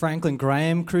Franklin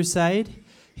Graham crusade.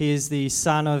 He is the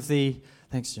son of the...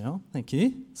 Thanks, Janelle. Thank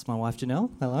you. It's my wife, Janelle.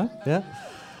 Hello. Yeah.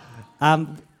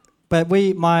 But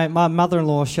my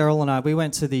mother-in-law, Cheryl, and I, we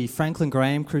went to the Franklin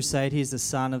Graham crusade. He's the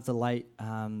son of the late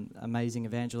amazing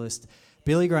evangelist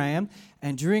Billy Graham.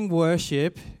 And during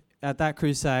worship at that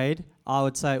crusade, I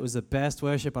would say it was the best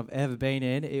worship I've ever been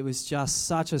in. It was just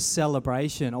such a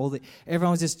celebration.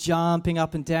 Everyone was just jumping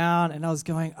up and down, and I was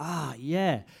going,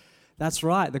 yeah, that's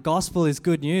right. The gospel is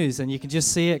good news, and you can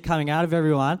just see it coming out of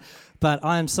everyone. But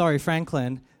I am sorry,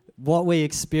 Franklin, what we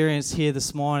experienced here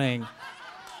this morning,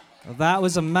 that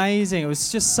was amazing. It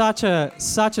was just such a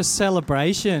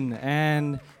celebration,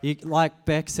 and like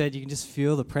Beck said, you can just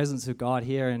feel the presence of God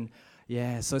here. And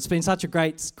yeah, so it's been such a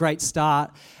great start.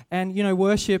 And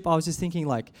worship, I was just thinking,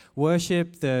 like,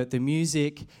 worship, the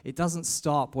music, it doesn't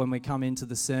stop when we come into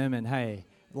the sermon. Hey,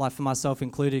 like for myself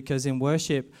included, because in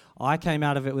worship, I came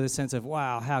out of it with a sense of,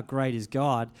 wow, how great is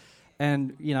God.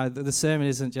 And the sermon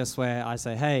isn't just where I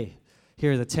say, hey,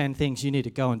 here are the 10 things you need to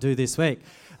go and do this week.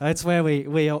 It's where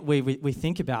we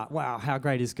think about, wow, how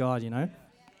great is God,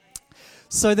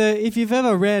 So if you've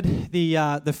ever read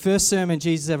the first sermon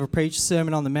Jesus ever preached,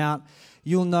 Sermon on the Mount,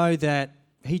 you'll know that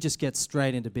he just gets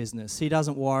straight into business. He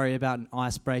doesn't worry about an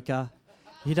icebreaker.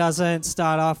 He doesn't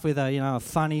start off with a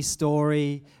funny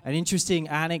story, an interesting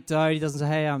anecdote. He doesn't say,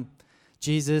 hey, I'm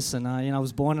Jesus, and I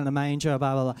was born in a manger,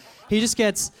 blah, blah, blah. He just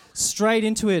gets straight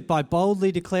into it by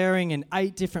boldly declaring in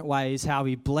 8 different ways how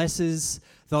he blesses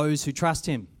those who trust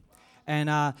him.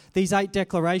 And these 8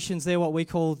 declarations, they're what we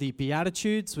call the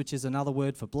Beatitudes, which is another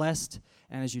word for blessed.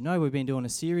 And as you know, we've been doing a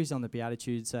series on the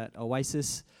Beatitudes at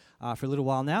Oasis for a little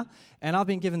while now. And I've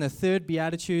been given the 3rd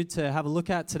Beatitude to have a look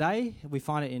at today. We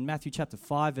find it in Matthew chapter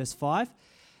 5, verse 5.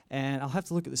 And I'll have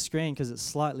to look at the screen because it's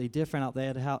slightly different up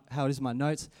there to how it is in my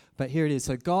notes. But here it is.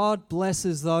 So God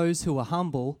blesses those who are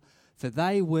humble, for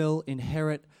they will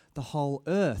inherit the whole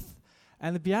earth.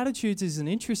 And the Beatitudes is an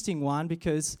interesting one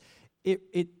because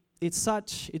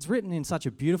it's written in such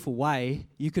a beautiful way,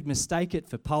 you could mistake it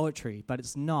for poetry, but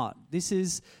it's not. This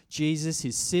is Jesus.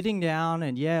 He's sitting down,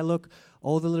 and yeah, look,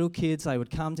 all the little kids, they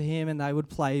would come to him and they would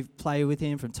play with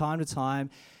him from time to time.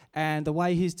 And the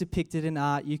way he's depicted in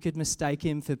art, you could mistake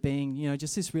him for being,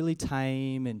 just this really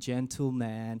tame and gentle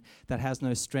man that has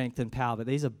no strength and power. But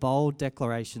these are bold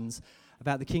declarations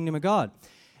about the kingdom of God.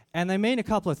 And they mean a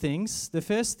couple of things. The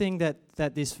first thing that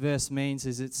this verse means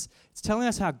is it's telling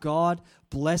us how God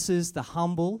blesses the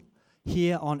humble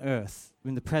here on earth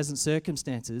in the present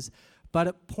circumstances. But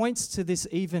it points to this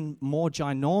even more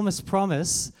ginormous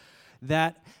promise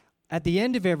that at the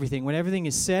end of everything, when everything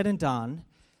is said and done,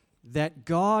 that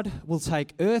God will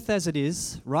take earth as it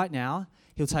is right now,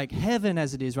 he'll take heaven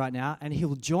as it is right now, and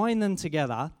he'll join them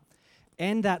together,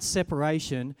 end that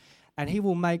separation, and he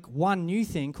will make one new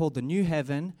thing called the new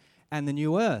heaven and the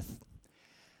new earth.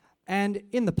 And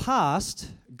in the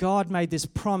past, God made this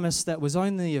promise that was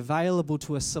only available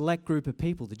to a select group of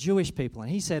people, the Jewish people.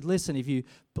 And he said, listen, if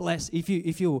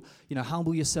you'll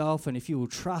humble yourself and if you will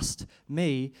trust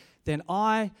me, then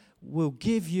I will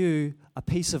give you a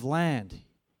piece of land.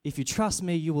 If you trust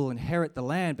me, you will inherit the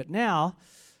land. But now,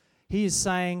 he is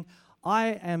saying,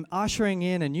 I am ushering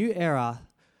in a new era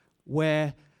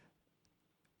where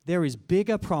there is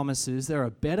bigger promises, there are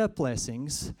better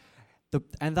blessings,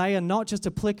 and they are not just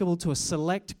applicable to a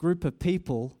select group of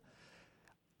people.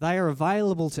 They are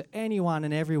available to anyone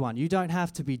and everyone. You don't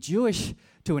have to be Jewish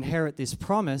to inherit this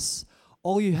promise.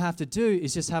 All you have to do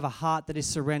is just have a heart that is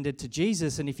surrendered to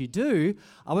Jesus. And if you do,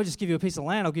 I won't just give you a piece of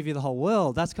land, I'll give you the whole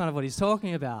world. That's kind of what he's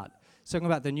talking about. He's talking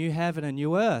about the new heaven and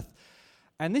new earth.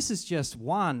 And this is just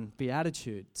one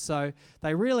beatitude. So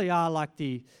they really are like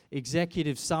the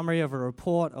executive summary of a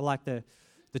report, or like the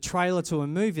trailer to a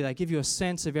movie. They give you a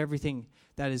sense of everything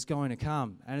that is going to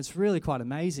come. And it's really quite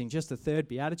amazing, just the 3rd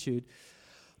beatitude.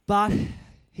 But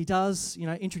he does,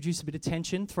 introduce a bit of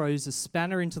tension, throws a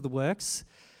spanner into the works.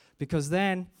 Because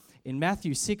then in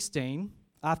Matthew 16,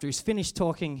 after he's finished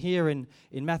talking here in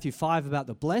Matthew 5 about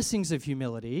the blessings of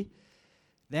humility,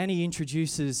 then he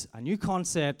introduces a new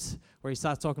concept where he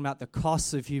starts talking about the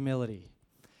costs of humility.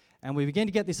 And we begin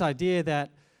to get this idea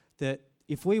that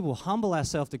if we will humble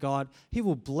ourselves to God, he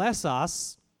will bless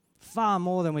us far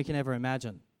more than we can ever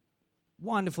imagine.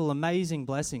 Wonderful, amazing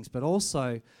blessings. But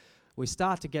also we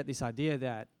start to get this idea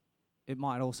that it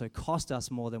might also cost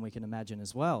us more than we can imagine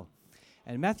as well.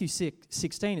 And in Matthew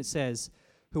 16, it says,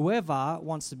 whoever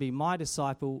wants to be my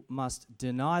disciple must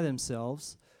deny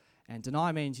themselves. And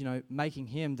deny means, making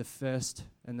him the first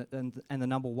and the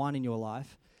number one in your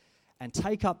life. And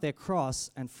take up their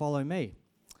cross and follow me.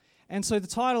 And so the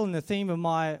title and the theme of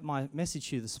my message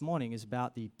to you this morning is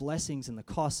about the blessings and the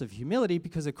costs of humility,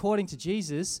 because according to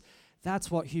Jesus, that's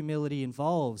what humility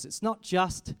involves. It's not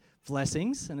just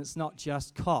blessings and it's not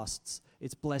just costs.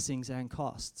 It's blessings and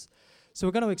costs. So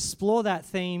we're going to explore that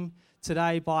theme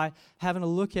today by having a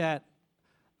look at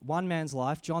one man's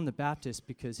life, John the Baptist,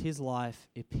 because his life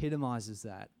epitomizes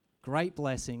that. Great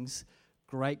blessings,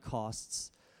 great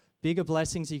costs, bigger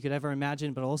blessings than you could ever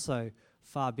imagine, but also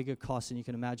far bigger costs than you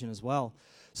can imagine as well.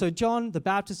 So John the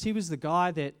Baptist, he was the guy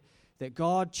that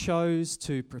God chose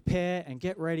to prepare and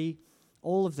get ready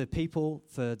all of the people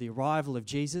for the arrival of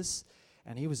Jesus.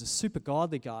 And he was a super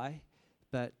godly guy,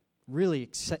 but really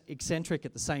eccentric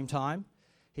at the same time.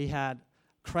 He had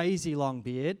crazy long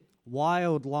beard,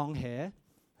 wild long hair.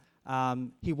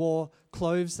 He wore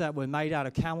clothes that were made out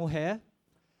of camel hair.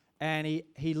 And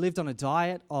he lived on a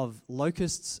diet of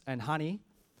locusts and honey.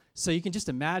 So you can just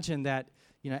imagine that,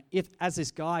 if as this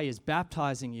guy is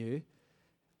baptizing you,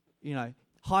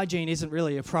 hygiene isn't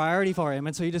really a priority for him.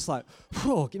 And so you're just like,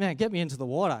 whoa, man, get me into the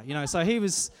water. So he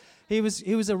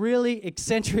was a really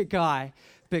eccentric guy,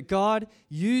 but God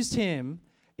used him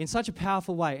in such a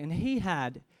powerful way. And he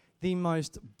had the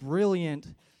most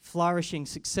brilliant, flourishing,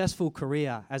 successful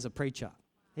career as a preacher.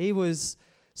 He was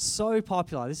so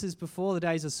popular. This is before the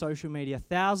days of social media.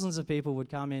 Thousands of people would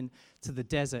come in to the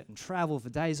desert and travel for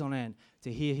days on end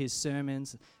to hear his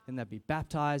sermons, and they'd be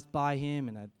baptized by him,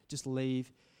 and they'd just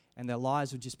leave, and their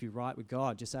lives would just be right with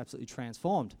God, just absolutely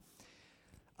transformed.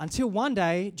 Until one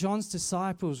day, John's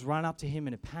disciples run up to him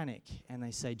in a panic, and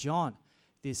they say, John,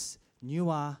 this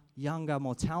newer, younger,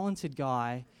 more talented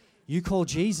guy you call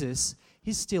Jesus,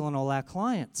 he's stealing all our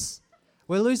clients.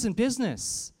 We're losing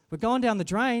business. We're going down the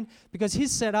drain because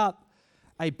he's set up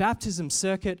a baptism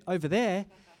circuit over there,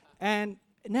 and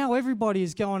now everybody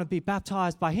is going to be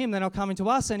baptized by him. They're not coming to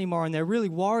us anymore, and they're really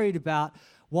worried about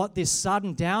what this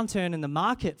sudden downturn in the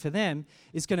market for them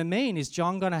is going to mean. Is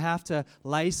John going to have to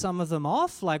lay some of them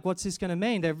off? Like, what's this going to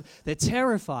mean? They're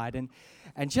terrified. And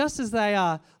just as they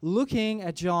are looking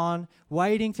at John,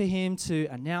 waiting for him to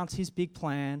announce his big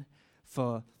plan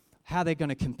for how they're going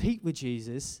to compete with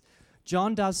Jesus,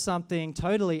 John does something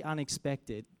totally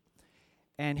unexpected.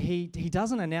 And he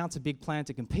doesn't announce a big plan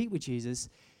to compete with Jesus.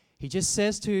 He just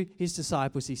says to his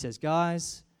disciples, he says,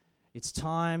 guys, it's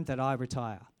time that I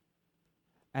retire.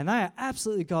 And they are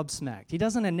absolutely gobsmacked. He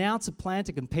doesn't announce a plan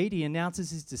to compete. He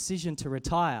announces his decision to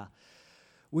retire,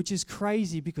 which is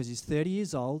crazy because he's 30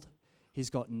 years old. He's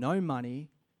got no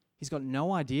money. He's got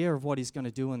no idea of what he's going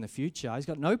to do in the future. He's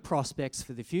got no prospects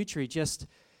for the future. He just,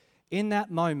 in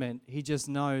that moment, he just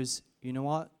knows, you know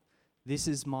what? This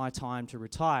is my time to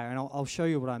retire. And I'll show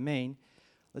you what I mean.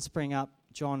 Let's bring up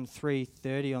John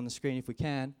 3:30 on the screen if we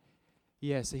can.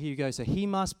 Yeah, so here you go. So he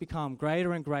must become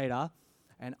greater and greater,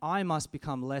 and I must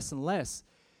become less and less.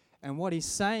 And what he's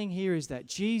saying here is that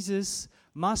Jesus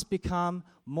must become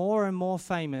more and more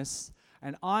famous,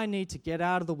 and I need to get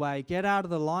out of the way, get out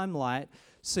of the limelight,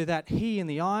 so that he, in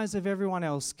the eyes of everyone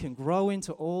else, can grow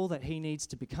into all that he needs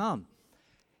to become.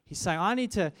 He's saying, I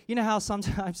need to, you know how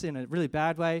sometimes in a really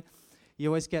bad way, you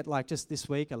always get, like just this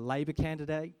week, a Labor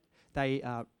candidate,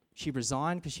 she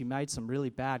resigned because she made some really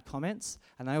bad comments,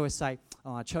 and they always say,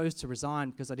 oh, I chose to resign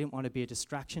because I didn't want to be a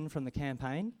distraction from the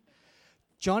campaign.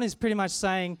 John is pretty much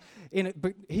saying,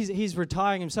 but he's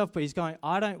retiring himself, but he's going,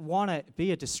 I don't want to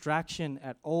be a distraction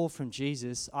at all from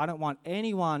Jesus. I don't want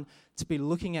anyone to be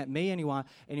looking at me anymore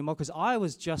because I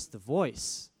was just the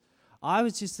voice. I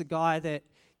was just the guy that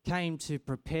came to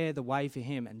prepare the way for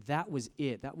him, and that was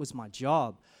it. That was my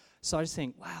job. So I just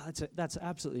think, wow, that's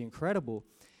absolutely incredible.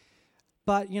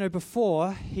 But,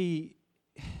 before he...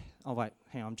 Oh, wait,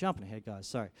 hang on, I'm jumping ahead, guys,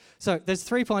 sorry. So there's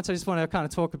 3 points I just want to kind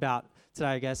of talk about today,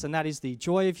 I guess, and that is the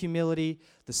joy of humility,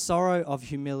 the sorrow of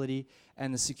humility,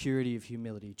 and the security of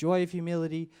humility. Joy of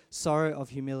humility, sorrow of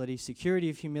humility, security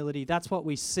of humility. That's what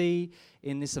we see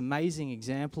in this amazing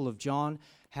example of John,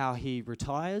 how he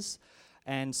retires.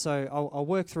 And so I'll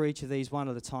work through each of these one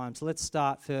at a time. So let's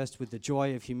start first with the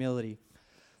joy of humility.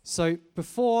 So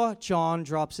before John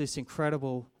drops this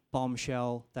incredible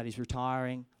bombshell that he's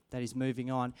retiring, that he's moving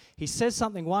on, he says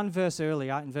something one verse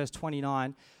earlier, in verse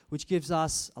 29, which gives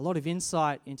us a lot of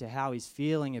insight into how he's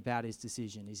feeling about his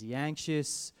decision. Is he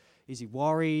anxious? Is he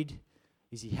worried?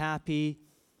 Is he happy?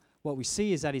 What we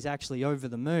see is that he's actually over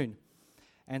the moon.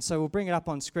 And so we'll bring it up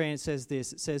on screen. It says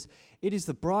this. It says, it is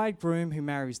the bridegroom who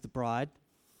marries the bride,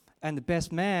 and the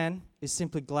best man is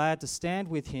simply glad to stand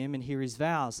with him and hear his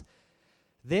vows.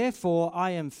 Therefore, I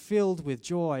am filled with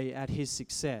joy at his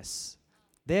success.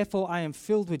 Therefore, I am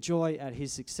filled with joy at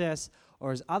his success,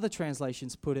 or as other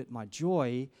translations put it, my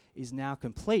joy is now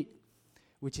complete.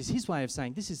 which is his way of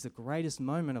saying, this is the greatest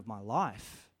moment of my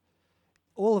life.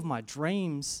 All of my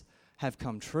dreams have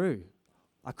come true.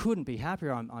 I couldn't be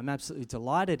happier. I'm absolutely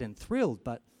delighted and thrilled.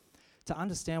 But to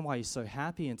understand why he's so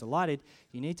happy and delighted,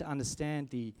 you need to understand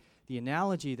the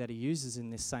analogy that he uses in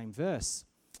this same verse.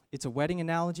 It's a wedding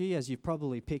analogy, as you've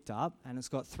probably picked up, and it's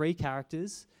got three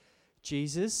characters.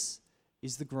 Jesus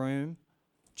is the groom,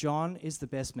 John is the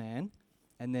best man,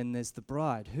 and then there's the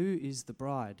bride. Who is the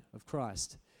bride of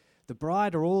Christ? The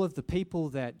bride are all of the people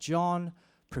that John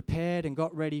prepared and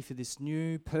got ready for this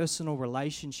new personal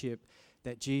relationship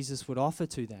that Jesus would offer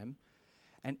to them.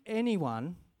 And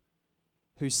anyone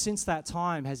who since that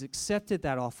time has accepted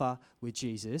that offer with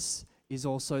Jesus is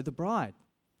also the bride,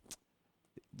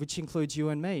 which includes you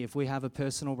and me if we have a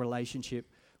personal relationship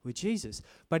with Jesus.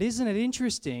 But isn't it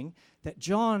interesting that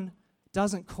John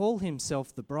doesn't call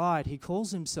himself the bride, he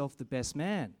calls himself the best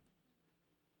man?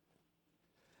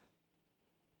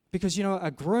 Because, you know,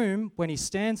 a groom, when he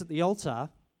stands at the altar,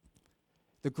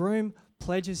 the groom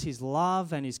pledges his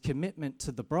love and his commitment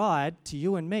to the bride, to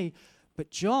you and me. But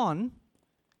John,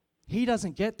 he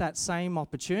doesn't get that same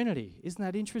opportunity. Isn't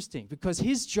that interesting? Because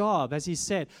his job, as he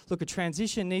said, look, a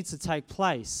transition needs to take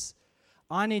place.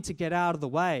 I need to get out of the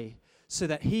way so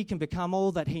that he can become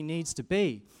all that he needs to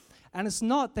be. And it's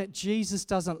not that Jesus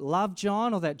doesn't love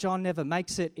John or that John never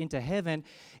makes it into heaven.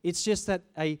 It's just that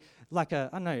a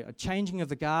changing of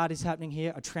the guard is happening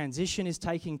here. A transition is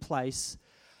taking place.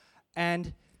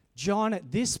 And John,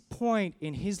 at this point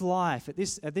in his life, at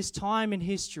this time in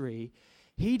history,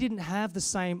 he didn't have the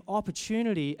same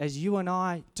opportunity as you and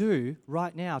I do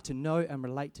right now to know and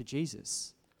relate to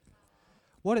Jesus.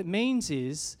 What it means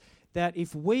is that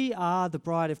if we are the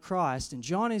bride of Christ and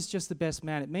John is just the best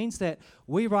man, it means that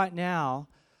we right now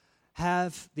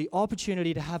have the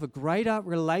opportunity to have a greater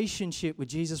relationship with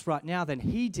Jesus right now than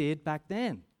he did back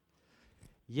then.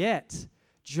 Yet,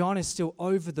 John is still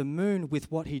over the moon with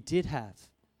what he did have.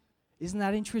 Isn't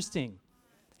that interesting?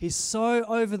 He's so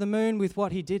over the moon with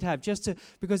what he did have,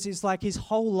 because it's like his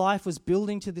whole life was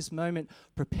building to this moment,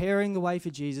 preparing the way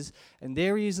for Jesus. And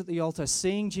there he is at the altar,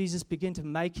 seeing Jesus begin to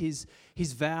make his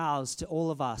vows to all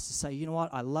of us, to say, you know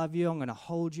what, I love you, I'm going to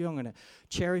hold you, I'm going to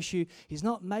cherish you. He's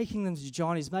not making them to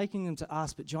John, he's making them to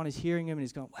us, but John is hearing him and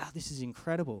he's going, wow, this is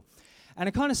incredible. And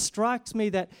it kind of strikes me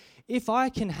that if I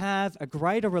can have a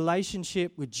greater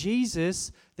relationship with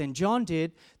Jesus than John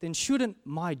did, then shouldn't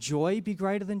my joy be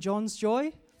greater than John's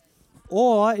joy?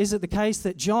 Or is it the case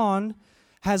that John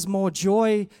has more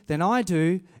joy than I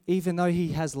do, even though he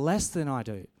has less than I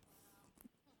do?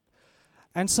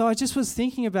 And so I just was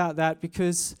thinking about that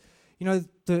because, you know,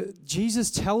 Jesus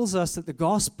tells us that the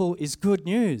gospel is good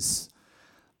news.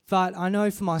 But I know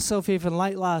for myself, even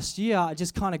late last year, I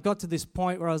just kind of got to this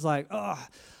point where I was like, I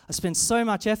spend so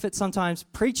much effort sometimes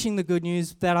preaching the good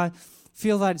news that I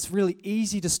feel that it's really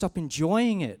easy to stop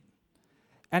enjoying it.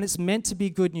 And it's meant to be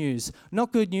good news.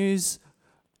 Not good news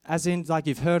as in like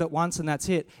you've heard it once and that's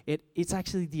it. It's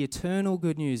actually the eternal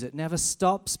good news. It never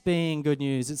stops being good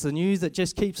news. It's the news that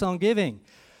just keeps on giving.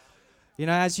 You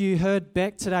know, as you heard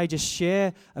Beck today just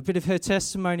share a bit of her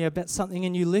testimony about something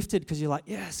and you lifted because you're like,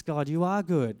 yes, God, you are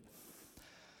good.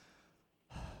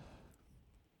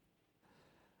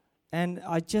 And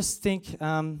I just think,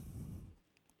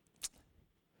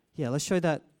 let's show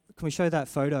that. Can we show that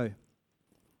photo?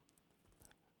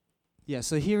 Yeah,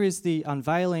 so here is the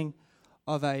unveiling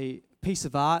of a piece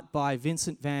of art by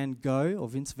Vincent van Gogh, or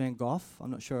Vincent van Gogh,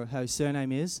 I'm not sure how his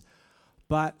surname is,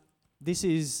 but this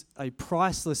is a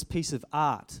priceless piece of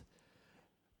art.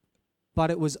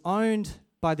 But it was owned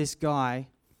by this guy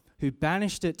who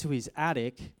banished it to his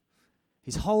attic.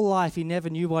 His whole life he never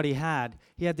knew what he had.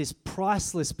 He had this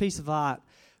priceless piece of art,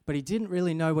 but he didn't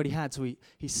really know what he had, so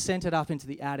he sent it up into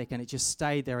the attic and it just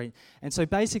stayed there. And so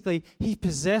basically, he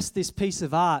possessed this piece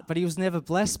of art, but he was never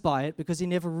blessed by it because he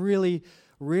never really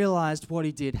realized what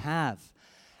he did have.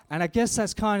 And I guess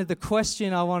that's kind of the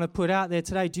question I want to put out there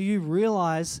today. Do you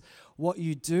realize what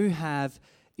you do have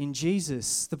in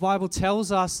Jesus? The Bible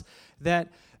tells us that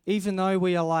even though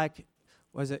we are like,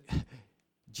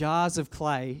 jars of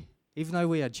clay, even though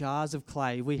we are jars of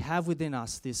clay, we have within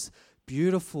us this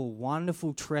beautiful,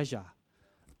 wonderful treasure,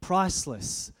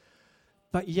 priceless.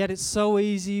 But yet it's so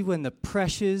easy when the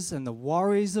pressures and the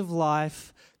worries of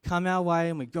life come our way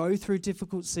and we go through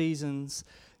difficult seasons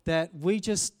that we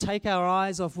just take our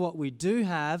eyes off what we do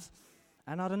have,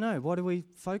 and I don't know, what do we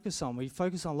focus on? We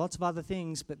focus on lots of other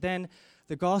things, but then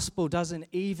the gospel doesn't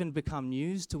even become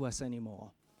news to us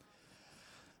anymore.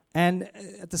 And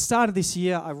at the start of this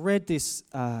year, I read this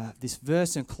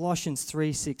verse in Colossians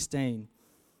 3:16,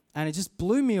 and it just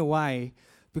blew me away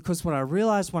because what I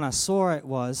realized when I saw it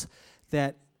was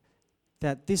that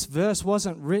that this verse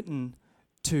wasn't written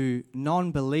to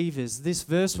non-believers. This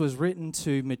verse was written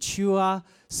to mature,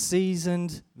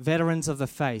 seasoned veterans of the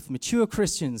faith, mature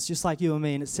Christians, just like you and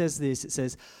me. And it says this, it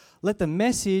says, let the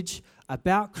message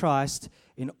about Christ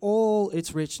in all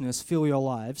its richness fill your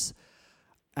lives.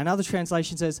 Another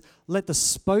translation says, let the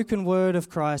spoken word of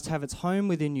Christ have its home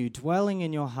within you, dwelling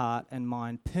in your heart and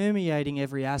mind, permeating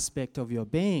every aspect of your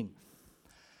being.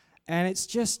 And it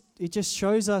just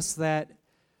shows us that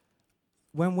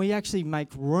when we actually make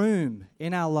room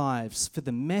in our lives for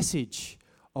the message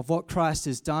of what Christ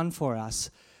has done for us,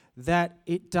 that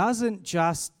it doesn't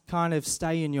just kind of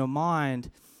stay in your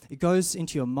mind. It goes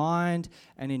into your mind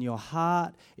and in your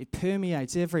heart. It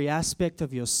permeates every aspect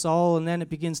of your soul, and then it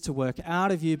begins to work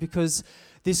out of you, because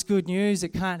this good news,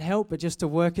 it can't help but just to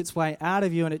work its way out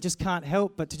of you, and it just can't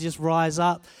help but to just rise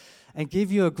up and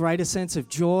give you a greater sense of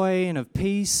joy and of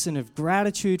peace and of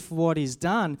gratitude for what He's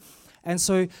done. And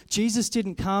so Jesus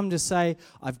didn't come to say,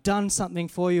 I've done something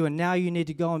for you and now you need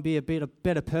to go and be a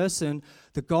better person.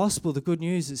 The gospel, the good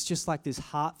news, is just like this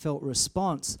heartfelt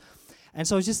response. And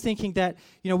so I was just thinking that,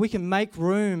 we can make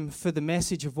room for the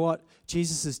message of what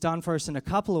Jesus has done for us in a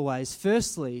couple of ways.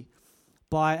 Firstly,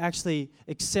 by actually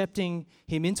accepting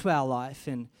Him into our life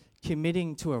and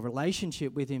committing to a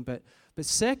relationship with Him. But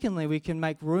secondly, we can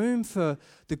make room for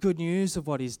the good news of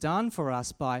what He's done for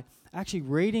us by actually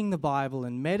reading the Bible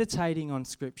and meditating on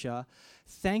Scripture,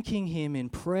 thanking Him in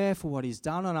prayer for what He's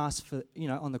done on us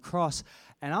on the cross.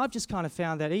 And I've just kind of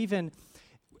found that even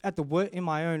at in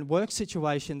my own work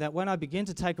situation, that when I begin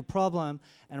to take a problem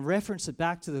and reference it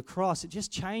back to the cross, it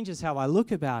just changes how I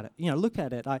look at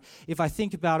it. If I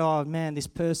think about, oh man, this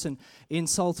person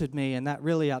insulted me and that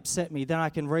really upset me, then I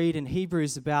can read in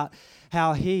Hebrews about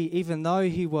how He, even though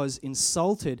He was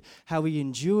insulted, how He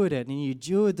endured it, and He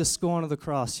endured the scorn of the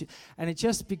cross. And it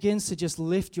just begins to just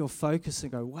lift your focus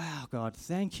and go, wow, God,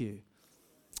 thank you.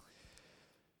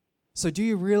 So do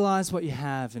you realize what you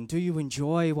have, and do you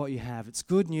enjoy what you have? It's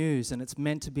good news and it's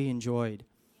meant to be enjoyed.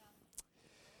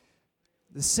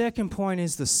 The second point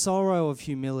is the sorrow of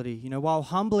humility. While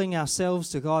humbling ourselves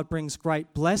to God brings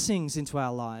great blessings into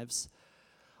our lives,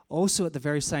 also at the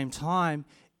very same time,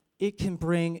 it can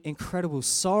bring incredible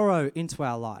sorrow into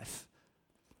our life.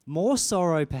 More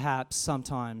sorrow perhaps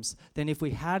sometimes than if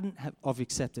we hadn't have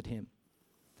accepted Him.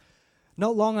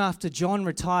 Not long after John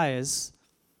retires,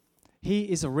 he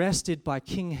is arrested by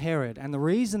King Herod. And the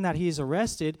reason that he is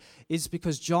arrested is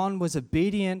because John was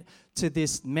obedient to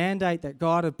this mandate that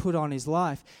God had put on his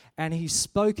life. And he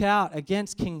spoke out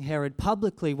against King Herod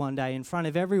publicly one day in front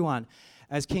of everyone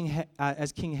as King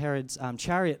Herod's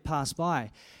chariot passed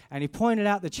by. And he pointed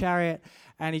out the chariot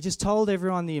and he just told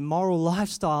everyone the immoral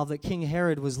lifestyle that King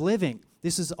Herod was living.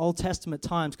 This is Old Testament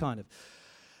times kind of.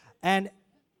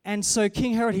 And so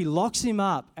King Herod, he locks him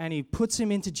up and he puts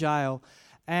him into jail.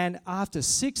 And after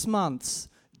 6 months,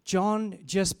 John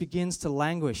just begins to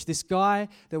languish. This guy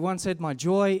that once said, my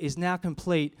joy is now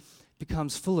complete,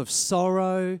 becomes full of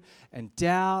sorrow and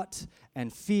doubt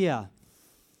and fear.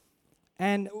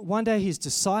 And one day his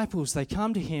disciples, they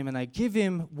come to him and they give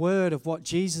him word of what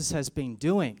Jesus has been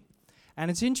doing.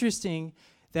 And it's interesting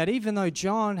that even though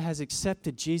John has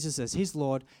accepted Jesus as his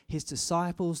Lord, his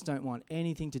disciples don't want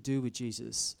anything to do with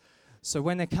Jesus. So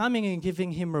when they're coming and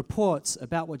giving him reports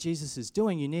about what Jesus is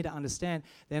doing, you need to understand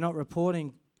they're not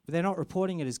reporting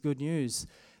it as good news.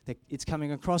 It's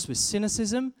coming across with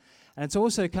cynicism, and it's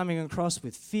also coming across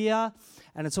with fear,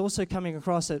 and it's also coming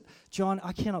across that, John,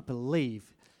 I cannot believe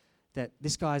that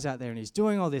this guy's out there and he's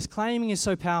doing all this, claiming he's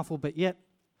so powerful, but yet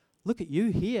look at you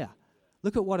here.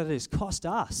 Look at what it has cost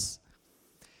us.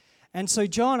 And so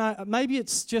John, maybe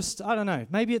it's just, I don't know,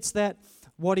 maybe it's that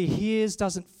what he hears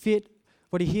doesn't fit.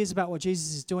 What he hears about what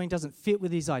Jesus is doing doesn't fit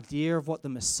with his idea of what the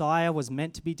Messiah was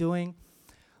meant to be doing.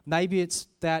 Maybe it's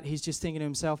that he's just thinking to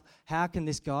himself, how can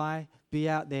this guy be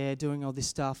out there doing all this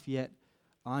stuff, yet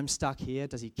I'm stuck here?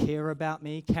 Does he care about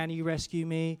me? Can he rescue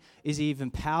me? Is he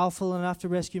even powerful enough to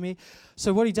rescue me?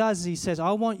 So what he does is he says,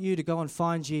 I want you to go and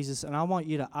find Jesus, and I want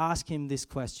you to ask him this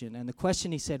question. And the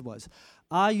question he said was,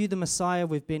 are you the Messiah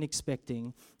we've been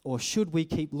expecting, or should we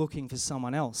keep looking for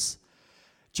someone else?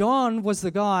 John was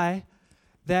the guy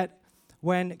that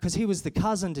because he was the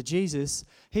cousin to Jesus,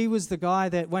 he was the guy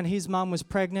that when his mum was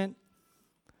pregnant,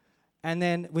 and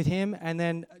then with him, and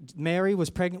then Mary was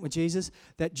pregnant with Jesus,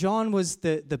 that John was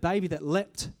the baby that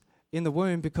leapt in the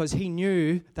womb because he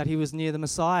knew that he was near the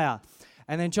Messiah.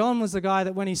 And then John was the guy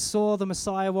that when he saw the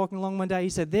Messiah walking along one day, he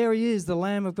said, there he is, the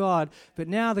Lamb of God. But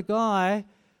now the guy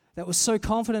that was so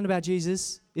confident about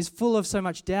Jesus is full of so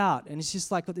much doubt, and it's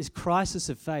just like got this crisis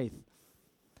of faith.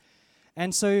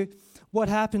 And so what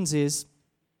happens is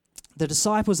the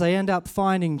disciples, they end up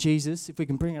finding Jesus. If we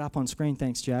can bring it up on screen,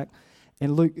 thanks, Jack.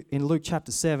 In Luke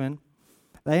chapter 7,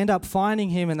 they end up finding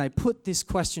him and they put this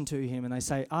question to him and they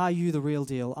say, "Are you the real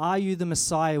deal? Are you the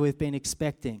Messiah we've been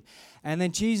expecting?" And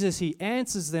then Jesus, he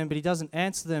answers them, but he doesn't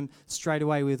answer them straight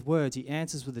away with words. He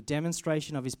answers with a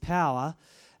demonstration of his power,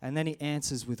 and then he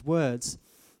answers with words.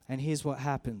 And here's what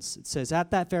happens. It says,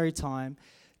 "At that very time,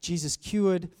 Jesus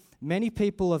cured many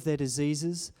people of their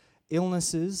diseases,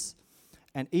 illnesses,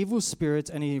 and evil spirits,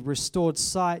 and he restored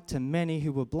sight to many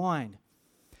who were blind."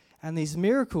 And these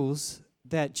miracles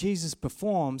that Jesus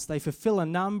performs, they fulfill a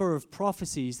number of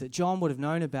prophecies that John would have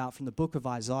known about from the book of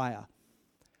Isaiah.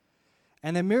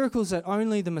 And they're miracles that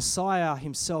only the Messiah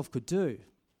himself could do.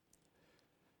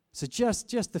 So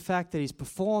just the fact that he's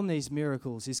performed these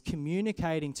miracles is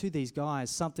communicating to these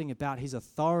guys something about his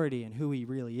authority and who he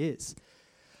really is.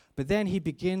 But then he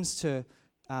begins to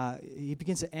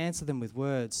answer them with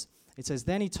words. It says,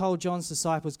 "Then he told John's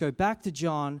disciples, 'Go back to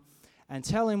John and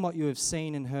tell him what you have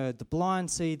seen and heard. The blind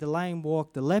see, the lame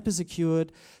walk, the lepers are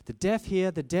cured, the deaf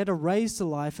hear, the dead are raised to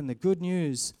life, and the good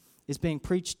news is being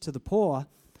preached to the poor.'"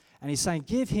 And he's saying,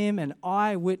 give him an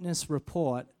eyewitness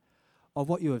report of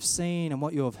what you have seen and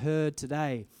what you have heard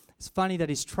today. It's funny that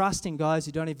he's trusting guys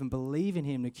who don't even believe in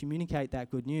him to communicate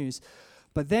that good news.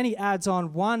 But then he adds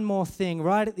on one more thing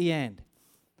right at the end.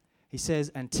 He says,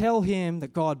 "And tell him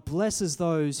that God blesses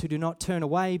those who do not turn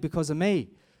away because of me."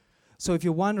 So if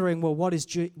you're wondering, well, what is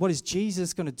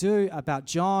Jesus going to do about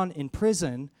John in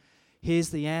prison? Here's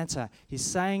the answer. He's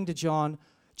saying to John,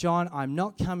 "John, I'm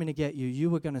not coming to get you.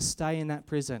 You are going to stay in that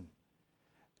prison.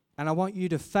 And I want you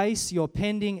to face your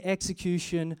pending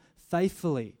execution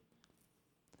faithfully."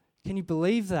 Can you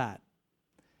believe that?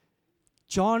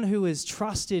 John, who has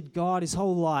trusted God his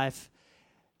whole life,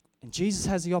 and Jesus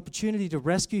has the opportunity to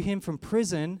rescue him from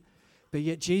prison, but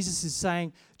yet Jesus is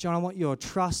saying, "John, I want your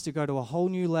trust to go to a whole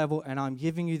new level, and I'm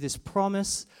giving you this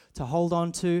promise to hold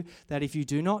on to, that if you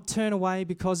do not turn away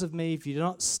because of me, if you do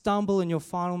not stumble in your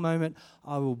final moment,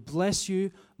 I will bless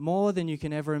you more than you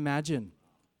can ever imagine."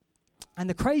 And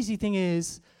the crazy thing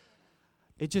is,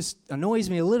 it just annoys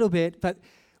me a little bit, but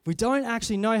we don't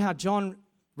actually know how John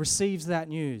receives that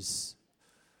news.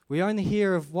 We only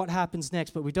hear of what happens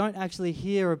next, but we don't actually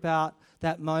hear about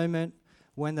that moment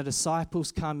when the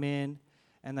disciples come in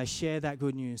and they share that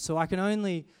good news. So I can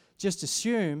only just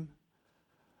assume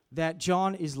that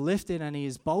John is lifted and he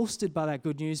is bolstered by that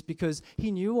good news because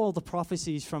he knew all the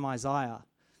prophecies from Isaiah.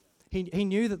 He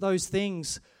knew that those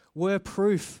things were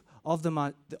proof of the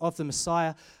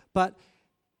Messiah, but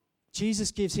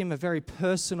Jesus gives him a very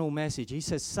personal message. He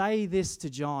says, "Say this to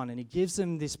John," and he gives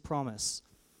him this promise.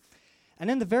 And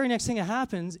then the very next thing that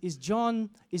happens is John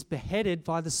is beheaded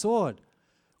by the sword,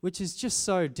 which is just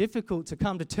so difficult to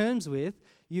come to terms with.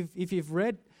 If you've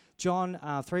read John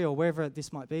 3 or wherever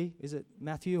this might be, is it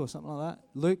Matthew or something like that?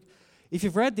 Luke? If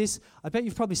you've read this, I bet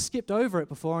you've probably skipped over it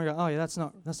before and go, "Oh yeah, that's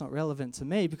not relevant to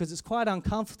me," because it's quite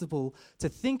uncomfortable to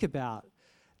think about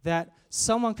that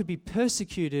someone could be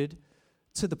persecuted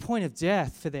to the point of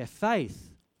death for their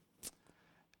faith.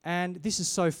 And this is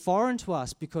so foreign to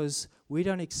us because we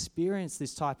don't experience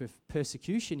this type of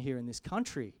persecution here in this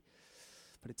country.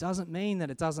 But it doesn't mean that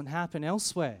it doesn't happen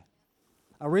elsewhere.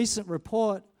 A recent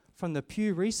report from the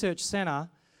Pew Research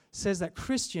Center says that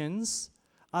Christians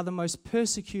are the most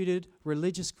persecuted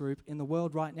religious group in the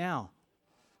world right now.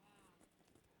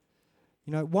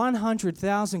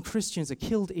 100,000 Christians are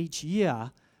killed each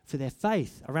year for their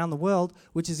faith around the world,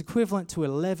 which is equivalent to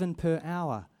 11 per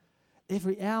hour.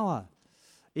 Every hour,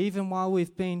 even while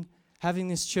we've been having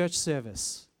this church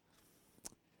service.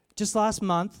 Just last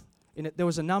month, there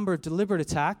was a number of deliberate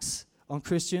attacks on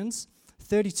Christians.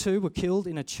 32 were killed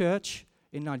in a church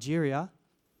in Nigeria.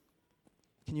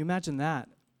 Can you imagine that?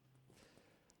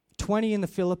 20 in the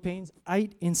Philippines,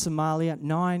 8 in Somalia,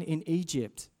 9 in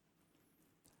Egypt.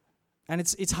 And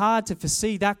it's hard to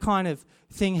foresee that kind of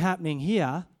thing happening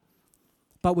here.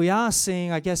 But we are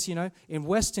seeing, I guess, in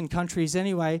Western countries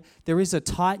anyway, there is a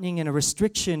tightening and a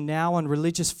restriction now on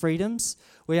religious freedoms.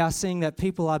 We are seeing that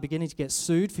people are beginning to get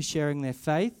sued for sharing their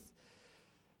faith,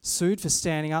 sued for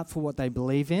standing up for what they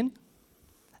believe in.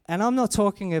 And I'm not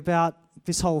talking about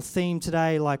this whole theme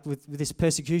today, like with this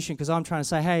persecution, because I'm trying to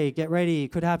say, hey, get ready,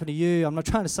 it could happen to you. I'm not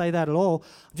trying to say that at all.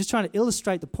 I'm just trying to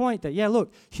illustrate the point that, yeah,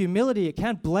 look, humility, it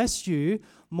can bless you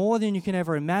more than you can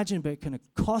ever imagine, but it can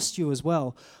cost you as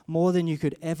well, more than you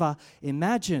could ever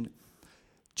imagine.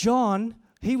 John,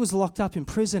 he was locked up in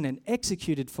prison and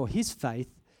executed for his faith,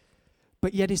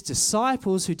 but yet his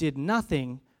disciples who did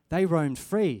nothing, they roamed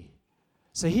free.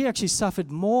 So he actually suffered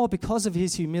more because of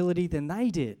his humility than they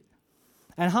did.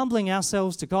 and humbling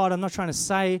ourselves to God. I'm not trying to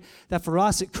say that for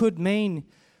us it could mean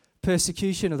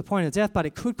persecution or the point of death, but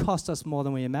it could cost us more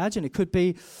than we imagine. It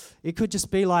could just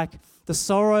be like the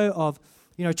sorrow of,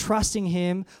 trusting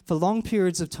Him for long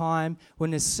periods of time when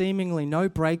there's seemingly no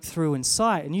breakthrough in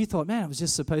sight. And you thought, man, it was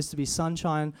just supposed to be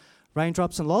sunshine,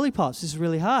 raindrops, and lollipops. This is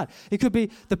really hard. It could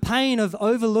be the pain of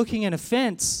overlooking an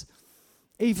offense,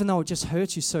 even though it just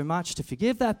hurts you so much to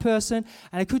forgive that person.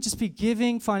 And it could just be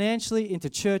giving financially into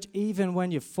church even when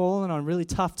you've fallen on really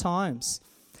tough times.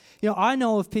 I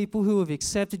know of people who have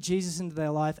accepted Jesus into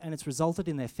their life and it's resulted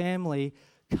in their family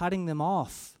cutting them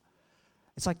off.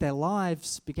 It's like their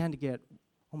lives began to get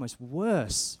almost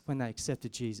worse when they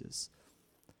accepted Jesus.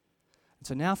 And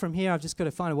so now from here, I've just got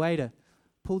to find a way to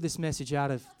pull this message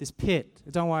out of this pit.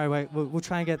 Don't worry, we'll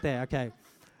try and get there, okay?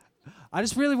 I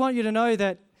just really want you to know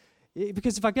that,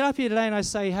 because if I get up here today and I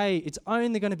say, hey, it's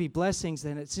only going to be blessings,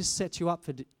 then it just sets you up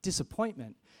for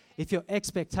disappointment. If your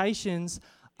expectations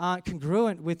aren't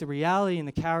congruent with the reality and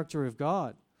the character of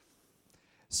God.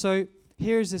 So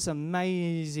here's this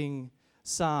amazing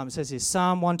psalm. It says here,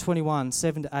 Psalm 121,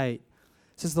 7-8. It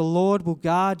says, the Lord will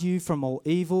guard you from all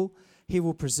evil. He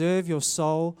will preserve your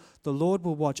soul. The Lord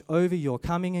will watch over your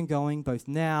coming and going, both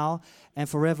now and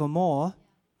forevermore.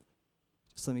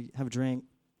 Just let me have a drink.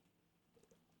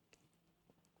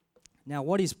 Now,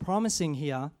 what he's promising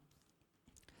here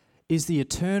is the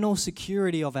eternal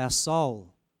security of our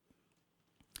soul.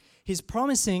 He's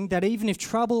promising that even if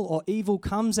trouble or evil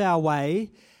comes our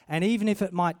way, and even if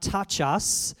it might touch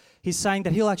us, he's saying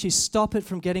that he'll actually stop it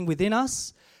from getting within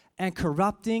us and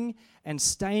corrupting and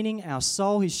staining our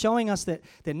soul. He's showing us that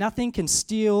nothing can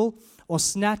steal or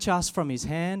snatch us from his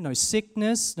hand. No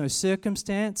sickness, no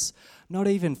circumstance, not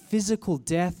even physical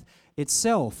death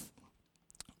itself.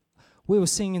 We were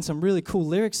singing some really cool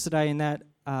lyrics today in that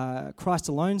Christ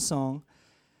Alone song.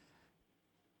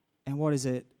 And what is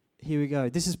it? Here we go.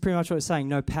 This is pretty much what it's saying.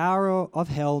 No power of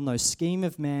hell, no scheme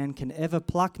of man can ever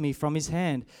pluck me from his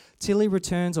hand. Till he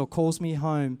returns or calls me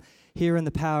home, here in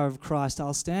the power of Christ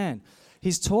I'll stand.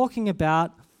 He's talking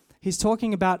about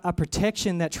a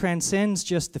protection that transcends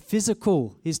just the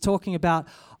physical. He's talking about,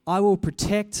 I will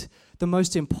protect the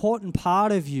most important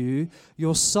part of you,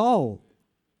 your soul.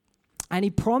 And he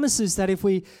promises that if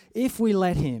we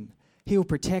let him, he will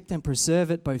protect and preserve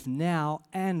it both now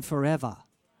and forever.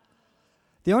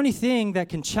 The only thing that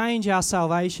can change our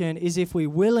salvation is if we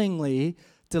willingly,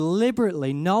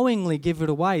 deliberately, knowingly give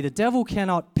it away. The devil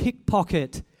cannot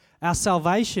pickpocket our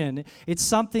salvation. It's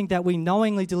something that we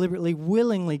knowingly, deliberately,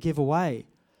 willingly give away.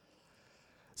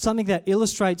 Something that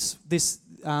illustrates this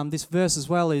verse as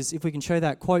well is, if we can show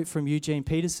that quote from Eugene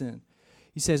Peterson.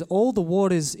 He says, all the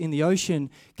waters in the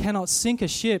ocean cannot sink a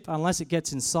ship unless it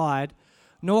gets inside,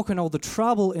 nor can all the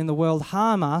trouble in the world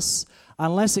harm us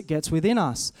unless it gets within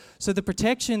us. So the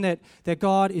protection that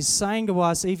God is saying to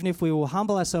us, even if we will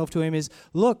humble ourselves to him, is,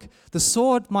 look, the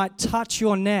sword might touch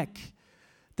your neck.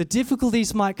 The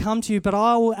difficulties might come to you, but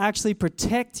I will actually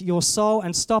protect your soul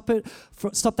and stop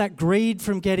that greed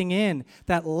from getting in,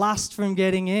 that lust from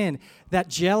getting in, that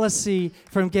jealousy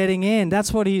from getting in.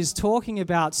 That's what he's talking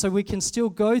about. So we can still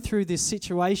go through this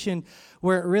situation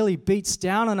where it really beats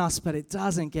down on us, but it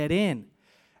doesn't get in.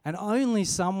 And only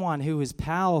someone who is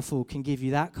powerful can give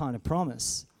you that kind of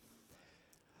promise.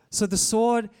 So the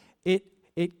sword,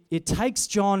 it takes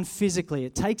John physically,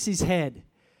 it takes his head,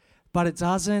 but it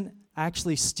doesn't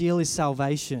actually steal his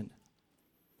salvation.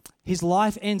 His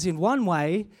life ends in one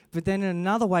way, but then in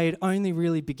another way it only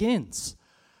really begins.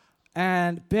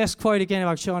 And best quote again, if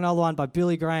I show another one, by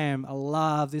Billy Graham. I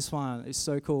love this one. It's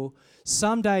so cool.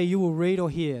 Someday you will read or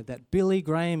hear that Billy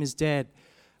Graham is dead,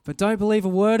 but don't believe a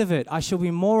word of it. I shall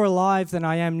be more alive than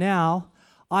I am now.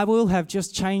 I will have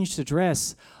just changed to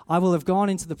dress. I will have gone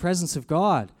into the presence of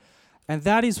God. And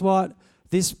that is what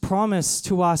this promise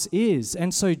to us is.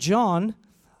 And so John,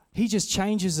 he just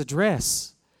changes the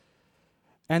dress.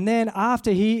 And then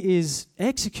after he is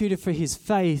executed for his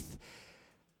faith,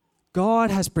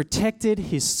 God has protected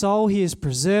his soul. He has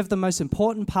preserved the most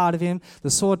important part of him.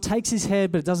 The sword takes his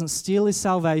head, but it doesn't steal his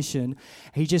salvation.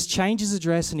 He just changes the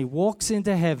dress and he walks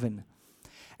into heaven.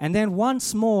 And then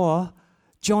once more,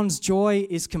 John's joy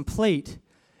is complete.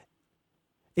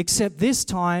 Except this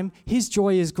time, his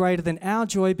joy is greater than our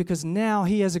joy because now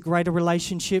he has a greater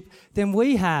relationship than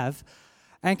we have.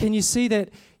 And can you see that,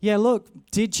 yeah, look,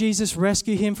 did Jesus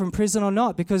rescue him from prison or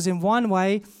not? Because in one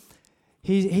way,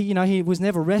 he was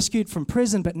never rescued from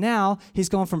prison, but now he's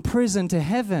gone from prison to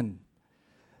heaven.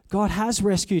 God has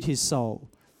rescued his soul.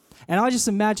 And I just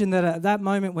imagine that at that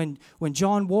moment when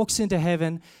John walks into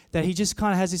heaven, that he just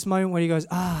kind of has this moment where he goes,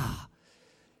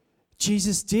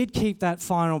 Jesus did keep that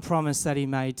final promise that he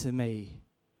made to me.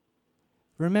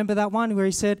 Remember that one where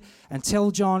he said, and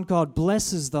tell John, God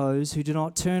blesses those who do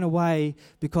not turn away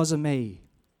because of me.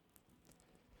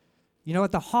 You know,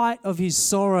 at the height of his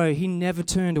sorrow, he never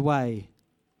turned away.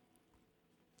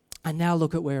 And now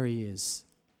look at where he is.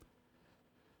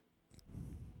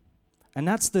 And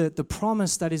that's the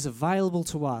promise that is available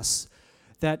to us,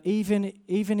 that even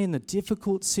in the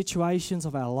difficult situations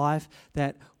of our life,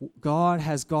 that God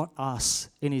has got us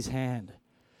in his hand.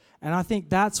 And I think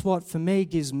that's what, for me,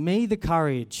 gives me the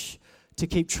courage to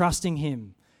keep trusting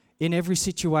him in every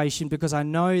situation, because I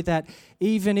know that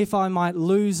even if I might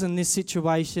lose in this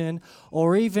situation,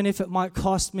 or even if it might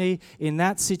cost me in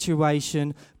that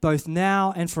situation, both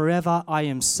now and forever, I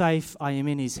am safe, I am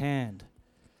in his hand.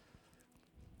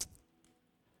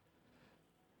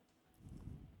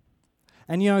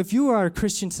 And you know, if you are a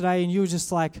Christian today and you're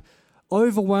just like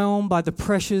overwhelmed by the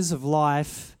pressures of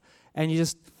life and you're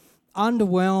just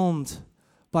underwhelmed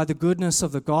by the goodness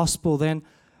of the gospel, then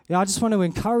I just want to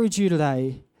encourage you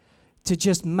today to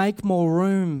just make more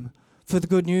room for the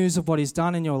good news of what he's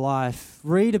done in your life.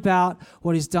 Read about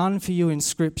what he's done for you in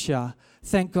Scripture.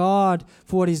 Thank God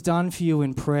for what he's done for you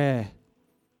in prayer.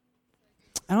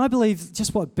 And I believe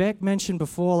just what Beck mentioned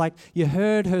before, like you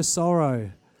heard her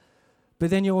sorrow, but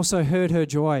then you also heard her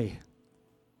joy.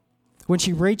 When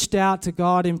she reached out to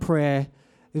God in prayer,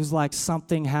 it was like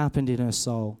something happened in her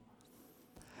soul.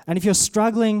 And if you're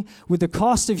struggling with the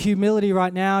cost of humility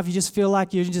right now, if you just feel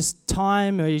like you're just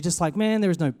time, or you're just like, man, there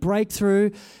is no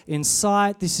breakthrough in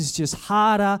sight, this is just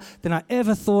harder than I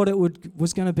ever thought it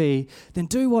was going to be, then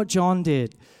do what John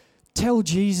did. Tell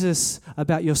Jesus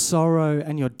about your sorrow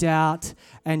and your doubt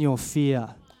and your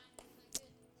fear.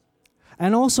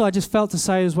 And also I just felt to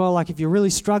say as well, like if you're really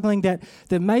struggling, that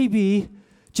maybe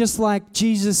just like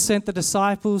Jesus sent the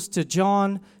disciples to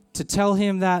John to tell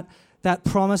him that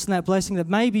promise and that blessing, that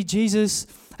maybe Jesus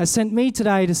has sent me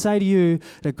today to say to you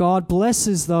that God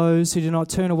blesses those who do not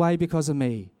turn away because of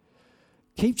me.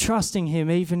 Keep trusting him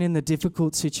even in the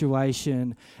difficult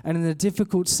situation and in the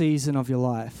difficult season of your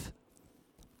life.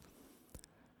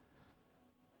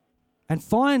 And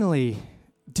finally,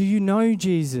 do you know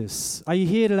Jesus? Are you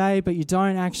here today but you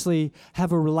don't actually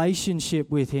have a relationship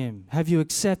with him? Have you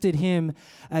accepted him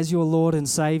as your Lord and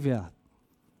Savior?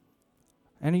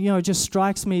 And you know, it just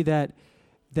strikes me that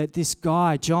this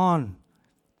guy, John,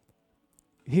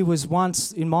 he was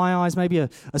once, in my eyes, maybe a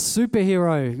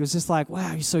superhero. He was just like,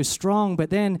 wow, he's so strong.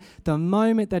 But then the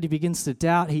moment that he begins to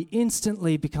doubt, he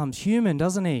instantly becomes human,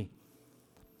 doesn't he?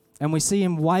 And we see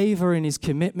him waver in his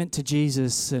commitment to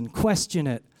Jesus and question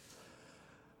it.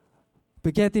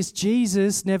 But get this,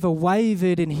 Jesus never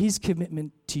wavered in his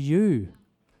commitment to you.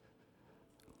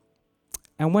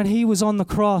 And when he was on the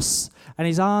cross and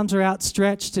his arms are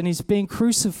outstretched and he's being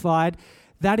crucified,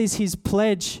 that is his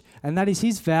pledge and that is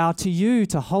his vow to you,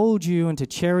 to hold you and to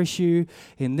cherish you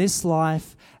in this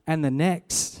life and the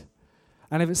next.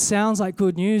 And if it sounds like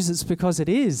good news, it's because it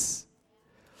is.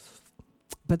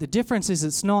 But the difference is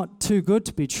it's not too good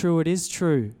to be true, it is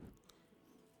true.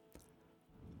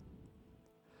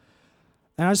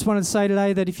 And I just wanted to say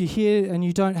today that if you're here and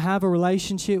you don't have a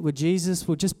relationship with Jesus,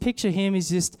 well, just picture him.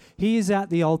 He is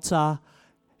at the altar.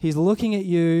 He's looking at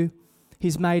you.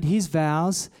 He's made his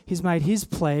vows. He's made his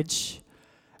pledge.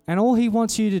 And all he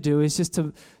wants you to do is just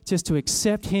to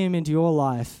accept him into your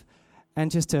life and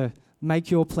just to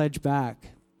make your pledge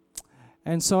back.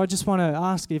 And so I just want to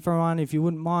ask everyone, if you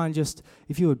wouldn't mind, just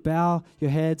if you would bow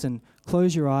your heads and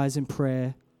close your eyes in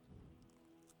prayer.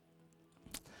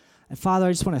 And Father,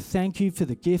 I just want to thank you for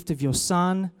the gift of your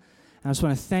Son. And I just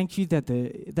want to thank you that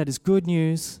is good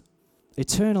news,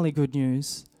 eternally good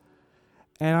news.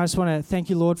 And I just want to thank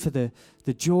you, Lord, for the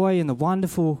joy and the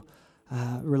wonderful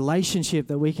relationship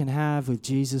that we can have with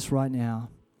Jesus right now.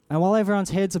 And while everyone's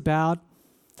heads are bowed,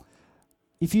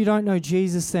 if you don't know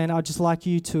Jesus, then I'd just like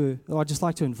to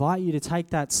invite you to take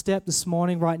that step this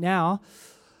morning right now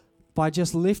by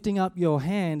just lifting up your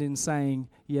hand and saying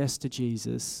yes to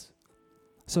Jesus.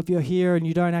 So if you're here and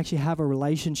you don't actually have a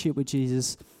relationship with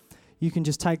Jesus, you can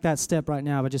just take that step right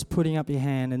now by just putting up your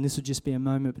hand, and this will just be a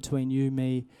moment between you,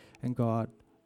 me, and God.